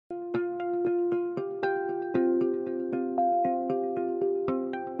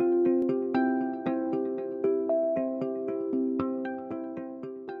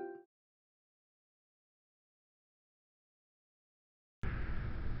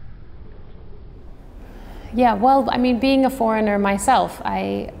Yeah, well, I mean, being a foreigner myself,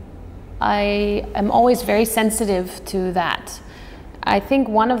 I am always very sensitive to that. I think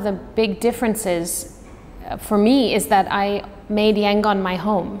one of the big differences for me is that I made Yangon my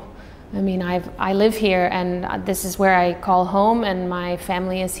home. I mean, I live here, and this is where I call home, and my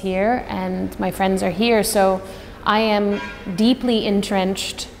family is here, and my friends are here. So I am deeply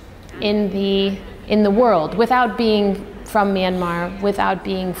entrenched in the world, without being from Myanmar, without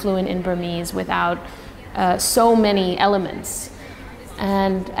being fluent in Burmese, without so many elements,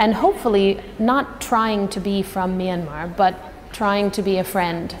 and hopefully not trying to be from Myanmar, but trying to be a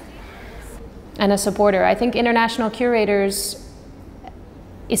friend and a supporter. I think international curators,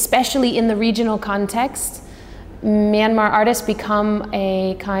 especially in the regional context, Myanmar artists become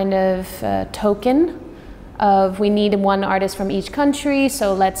a kind of token of, we need one artist from each country,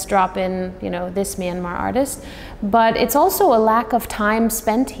 so let's drop in, you know, this Myanmar artist. But it's also a lack of time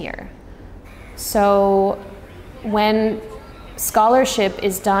spent here. So when scholarship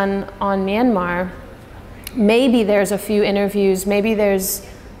is done on Myanmar, maybe there's a few interviews, maybe there's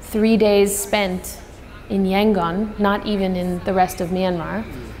 3 days spent in Yangon, not even in the rest of Myanmar.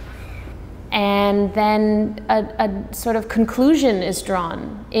 And then a sort of conclusion is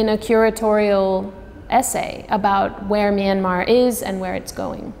drawn in a curatorial essay about where Myanmar is and where it's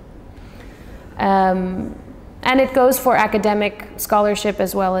going. And it goes for academic scholarship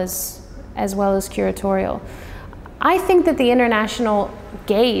as well as curatorial. I think that the international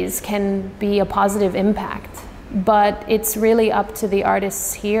gaze can be a positive impact, but it's really up to the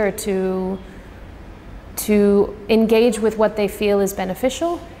artists here to engage with what they feel is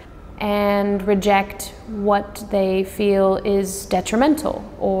beneficial and reject what they feel is detrimental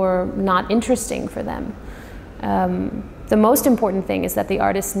or not interesting for them. The most important thing is that the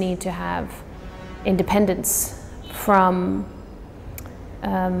artists need to have independence from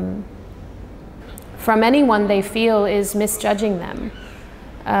anyone they feel is misjudging them.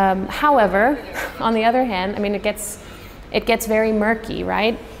 However, on the other hand, I mean, it gets very murky,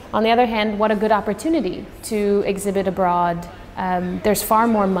 right? On the other hand, what a good opportunity to exhibit abroad. There's far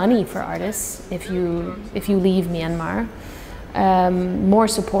more money for artists if you leave Myanmar, more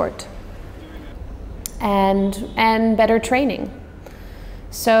support, and better training.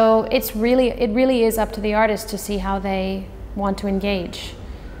 So it really is up to the artist to see how they want to engage.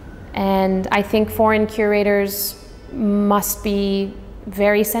 And I think foreign curators must be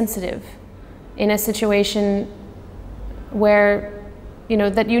very sensitive in a situation where, you know,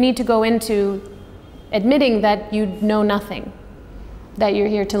 that you need to go into admitting that you know nothing, that you're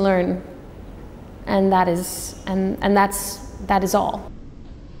here to learn, and that is all.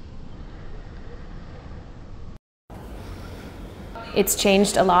 It's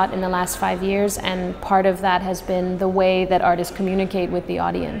changed a lot in the last 5 years, and part of that has been the way that artists communicate with the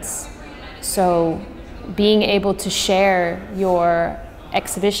audience. So being able to share your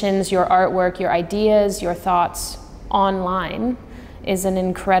exhibitions, your artwork, your ideas, your thoughts online is an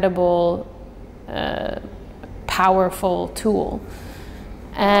incredible, powerful tool.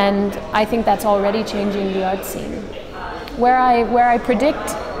 And I think that's already changing the art scene. Where I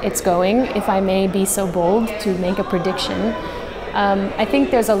predict it's going, if I may be so bold to make a prediction, I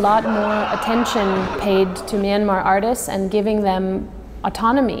think there's a lot more attention paid to Myanmar artists and giving them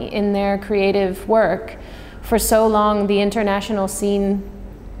autonomy in their creative work. For so long, the international scene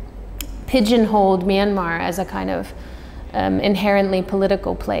pigeonholed Myanmar as a kind of inherently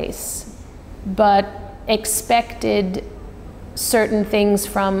political place, but expected certain things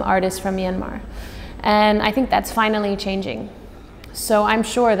from artists from Myanmar. And I think that's finally changing. So I'm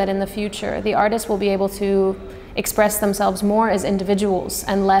sure that in the future, the artists will be able to express themselves more as individuals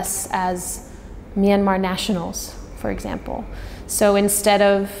and less as Myanmar nationals, for example. So instead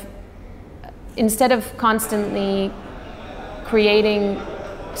of constantly creating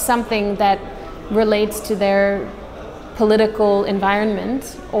something that relates to their political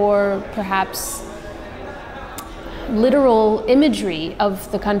environment, or perhaps literal imagery of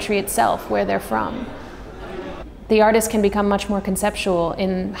the country itself, where they're from, the artists can become much more conceptual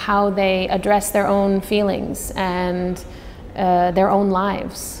in how they address their own feelings and their own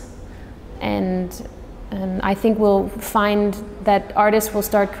lives. And I think we'll find that artists will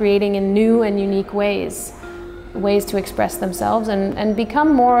start creating in new and unique ways to express themselves and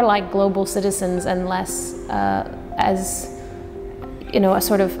become more like global citizens and less as, you know, a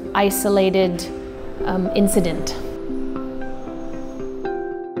sort of isolated incident.